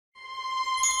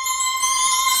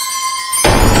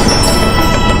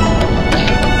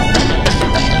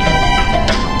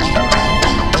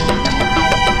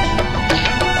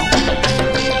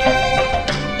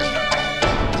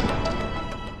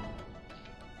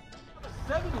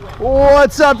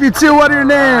What's up, you two? What are your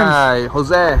names? Hi,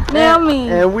 Jose. Noemi.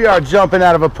 And we are jumping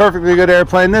out of a perfectly good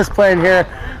airplane. This plane here,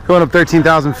 going up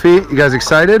 13,000 feet. You guys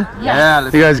excited? Yeah.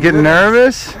 You guys getting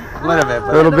nervous? A little bit.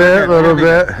 A little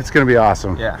bit. It's gonna be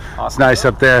awesome. Yeah, awesome. It's nice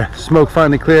up there. Smoke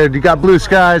finally cleared. You got blue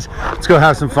skies. Let's go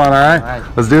have some fun, all right? All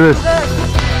right. Let's do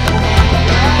this.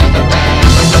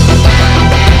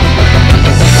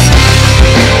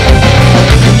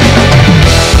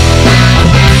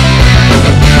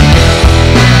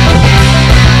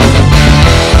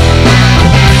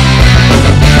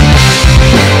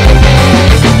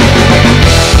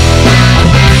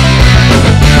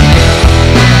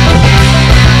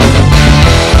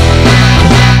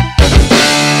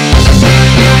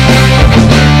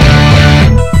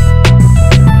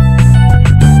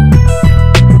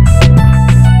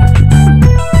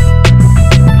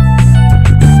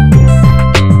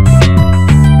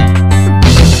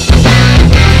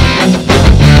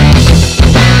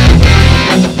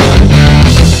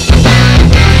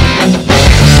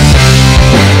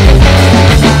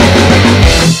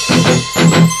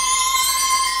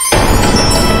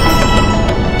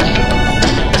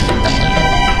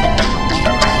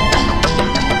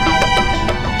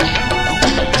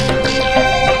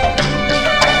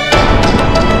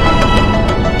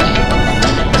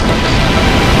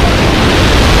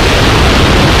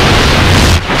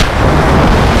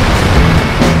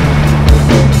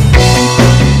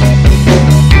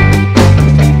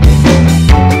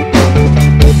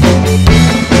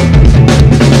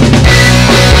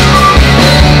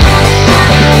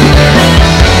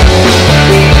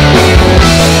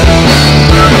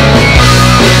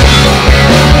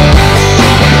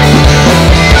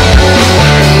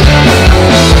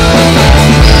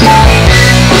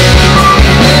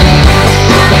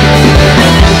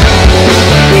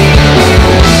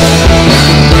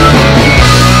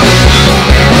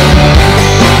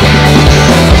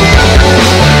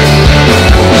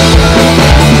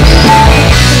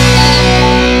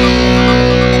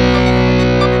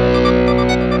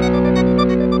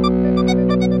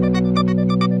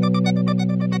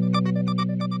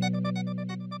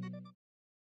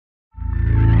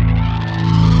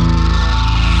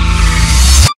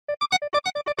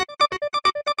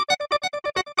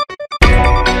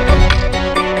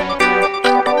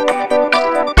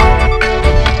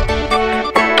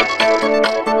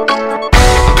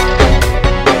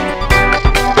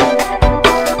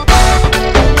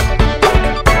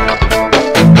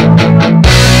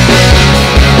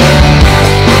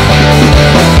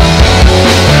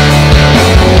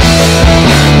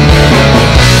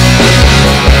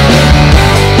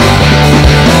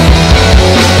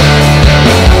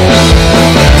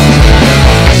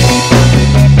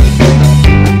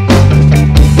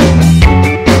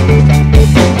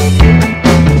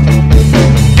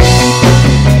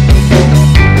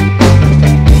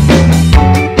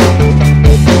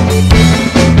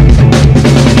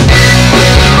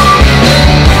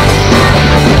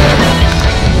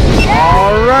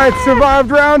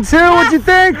 Survived round two. Yes, what'd you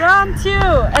think? Round two,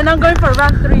 and I'm going for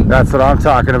round three. That's what I'm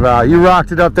talking about. You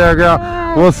rocked it up there, girl.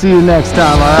 We'll see you next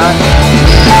time, all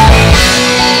right?